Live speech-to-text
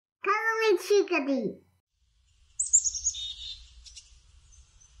and Chickadee.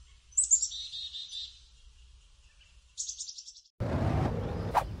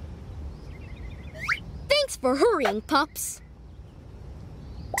 Thanks for hurrying, Pups.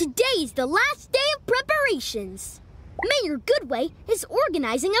 Today's the last day of preparations. Mayor Goodway is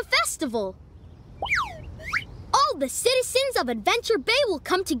organizing a festival. All the citizens of Adventure Bay will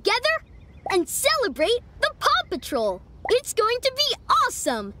come together and celebrate the PAW Patrol. It's going to be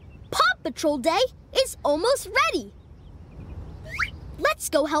awesome. PAW Patrol Day is almost ready. Let's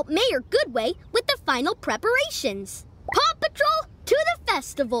go help Mayor Goodway with the final preparations. PAW Patrol to the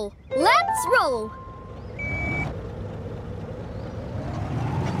festival. Let's roll.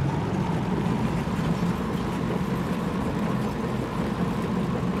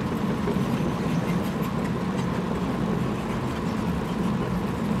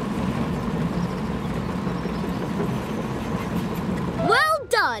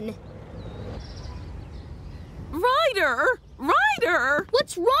 Done. Ryder!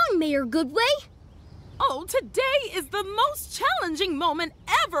 What's wrong, Mayor Goodway? Oh, today is the most challenging moment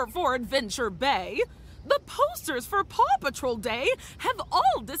ever for Adventure Bay. The posters for PAW Patrol Day have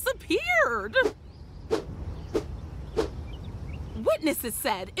all disappeared. Witnesses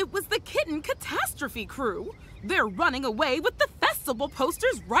said it was the Kitten catastrophe crew. They're running away with the festival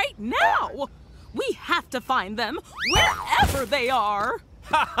posters right now. We have to find them wherever they are.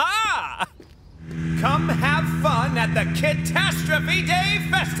 Ha-ha! Come have fun at the Catastrophe Day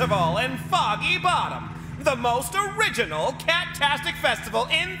Festival in Foggy Bottom, the most original cat-tastic festival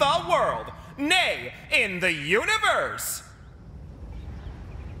in the world, nay, in the universe.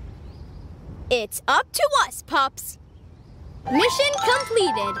 It's up to us, Pups. Mission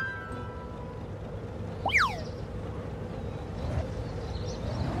completed.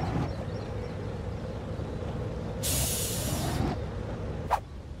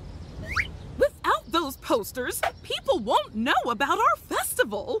 Those posters, people won't know about our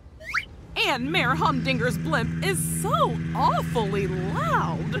festival. And Mayor Humdinger's blimp is so awfully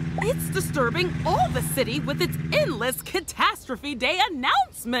loud. It's disturbing all the city with its endless Catastrophe Day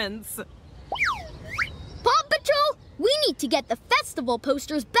announcements. PAW Patrol, we need to get the festival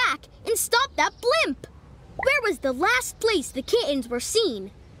posters back and stop that blimp. Where was the last place the kittens were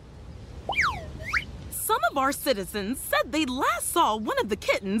seen? Some of our citizens said they last saw one of the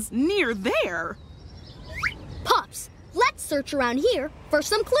kittens near there. Pups, let's search around here for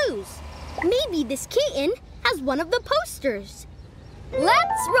some clues. Maybe this kitten has one of the posters.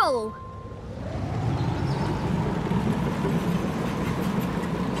 Let's roll.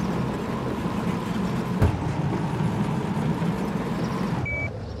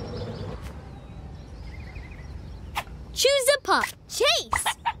 Choose a pup. Chase!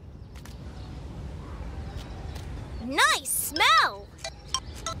 Nice smell!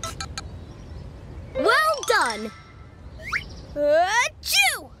 Well done!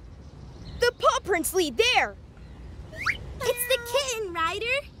 Achoo! The paw prints lead there. It's the kitten, Ryder.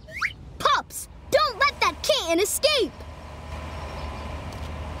 Pups, don't let that kitten escape!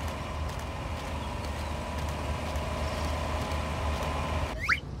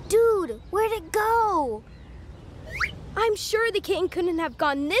 Dude, where'd it go? I'm sure the kitten couldn't have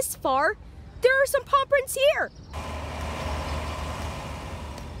gone this far. There are some paw prints here.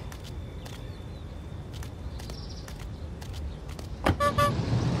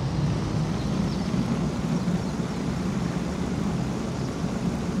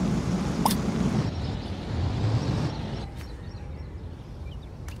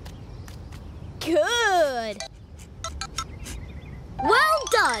 Good. Well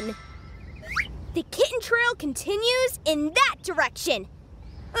done! The kitten trail continues in that direction.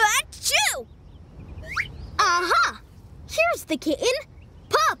 Achoo! Aha! Here's the kitten.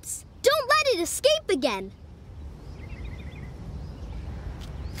 Pups, don't let it escape again.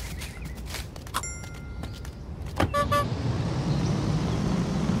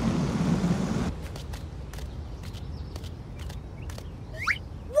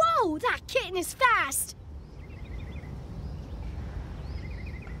 Whoa, that kitten is fast.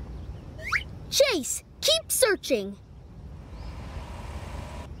 Chase, keep searching.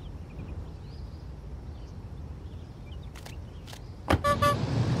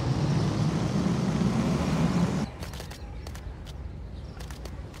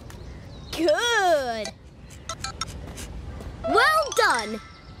 Good. Well done.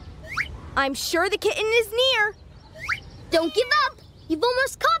 I'm sure the kitten is near. Don't give up. You've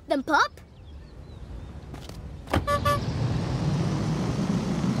almost caught them, Pup.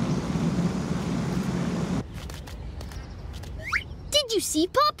 Did you see,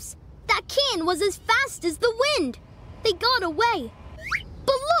 Pups? That can was as fast as the wind. They got away.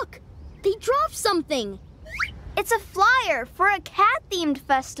 But look, They dropped something. It's a flyer for a cat-themed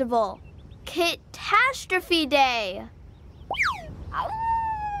festival. Catastrophe Day.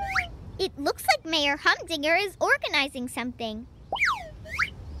 It looks like Mayor Humdinger is organizing something.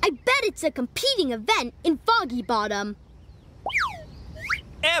 I bet it's a competing event in Foggy Bottom.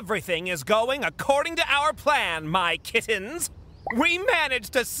 Everything is going according to our plan, my kittens. We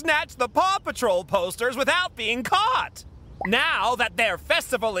managed to snatch the PAW Patrol posters without being caught. Now that their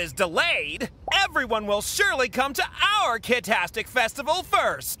festival is delayed, everyone will surely come to our Kitastic Festival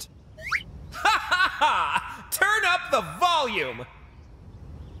first. Ha ha ha! Turn up the volume!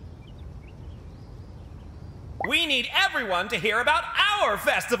 We need everyone to hear about our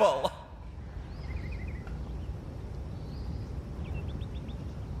festival!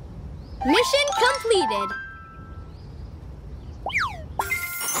 Mission completed.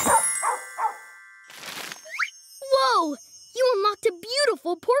 Whoa! You unlocked a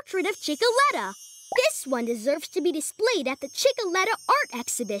beautiful portrait of Chickaletta. This one deserves to be displayed at the Chickaletta Art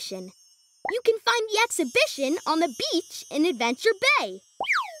Exhibition. You can find the exhibition on the beach in Adventure Bay.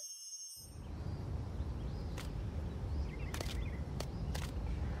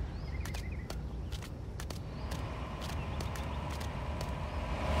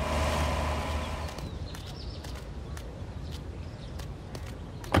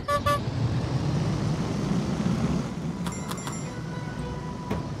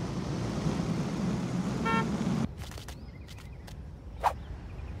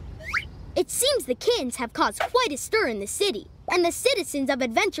 It seems the kittens have caused quite a stir in the city, and the citizens of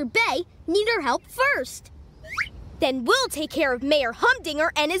Adventure Bay need our help first. Then we'll take care of Mayor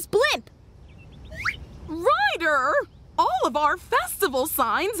Humdinger and his blimp. Ryder! All of our festival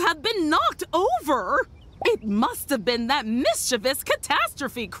signs have been knocked over. It must have been that mischievous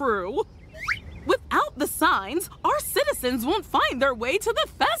catastrophe crew. Without the signs, our citizens won't find their way to the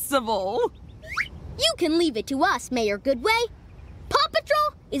festival. You can leave it to us, Mayor Goodway. PAW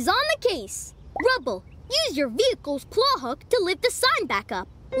Patrol is on the case. Rubble, use your vehicle's claw hook to lift the sign back up.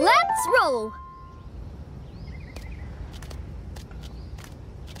 Let's roll.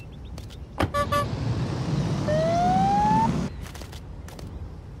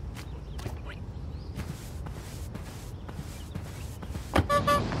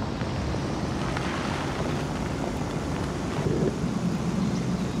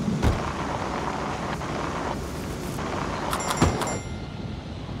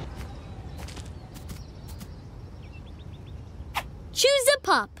 Choose a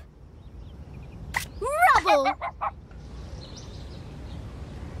pup. Rubble!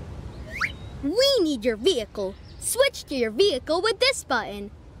 We need your vehicle. Switch to your vehicle with this button.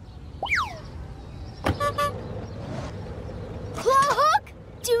 Claw hook,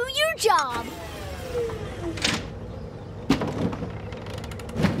 do your job.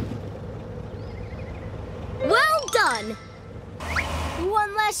 Well done.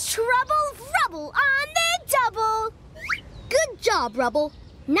 One less trouble, Rubble on the double. Good job, Rubble.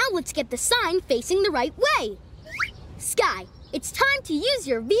 Now let's get the sign facing the right way. Skye, it's time to use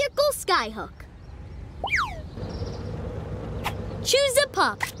your vehicle sky hook. Choose a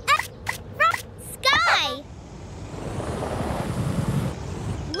pup. Skye!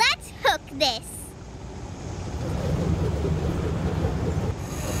 Let's hook this.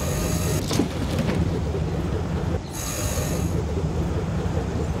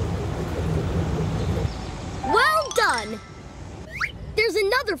 Well done. There's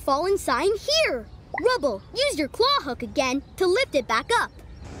another fallen sign here. Rubble, use your claw hook again to lift it back up.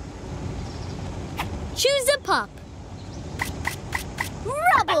 Choose a pup.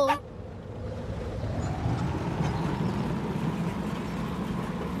 Rubble!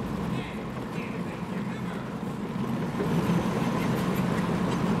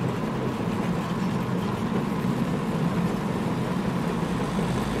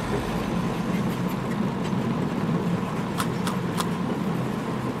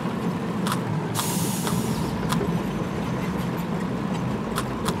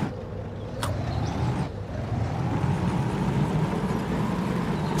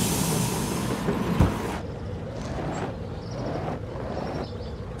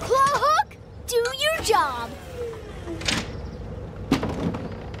 Job.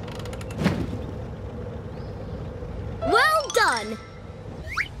 Well done.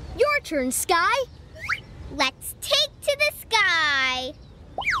 Your turn, Skye. Let's take to the sky.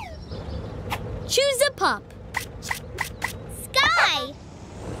 Choose a pup. Skye!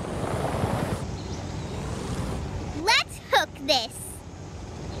 Let's hook this.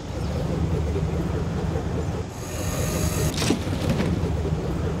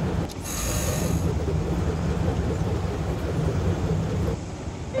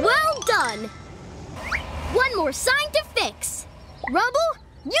 Well done. done! One more sign to fix. Rubble,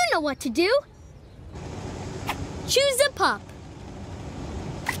 you know what to do. Choose a pup.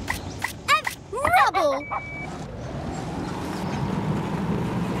 Rubble!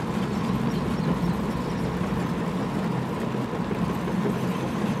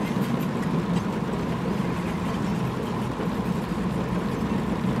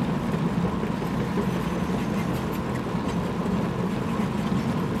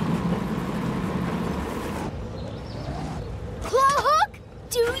 Claw hook,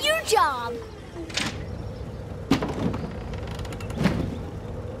 do your job.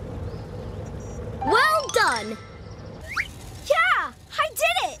 Well done! Yeah, I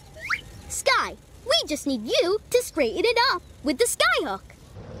did it! Skye, we just need you to straighten it up with the Skye hook.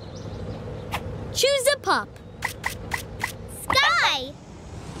 Choose a pup. Skye!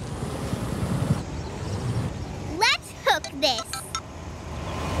 Let's hook this.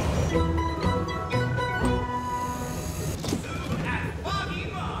 At Foggy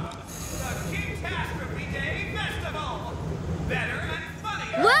Bottom, the Catastrophe Day Festival. Better and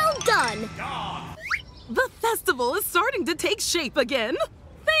funnier. Well done! Dog. The festival is starting to take shape again.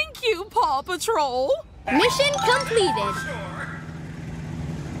 Thank you, Paw Patrol. Mission completed. Sure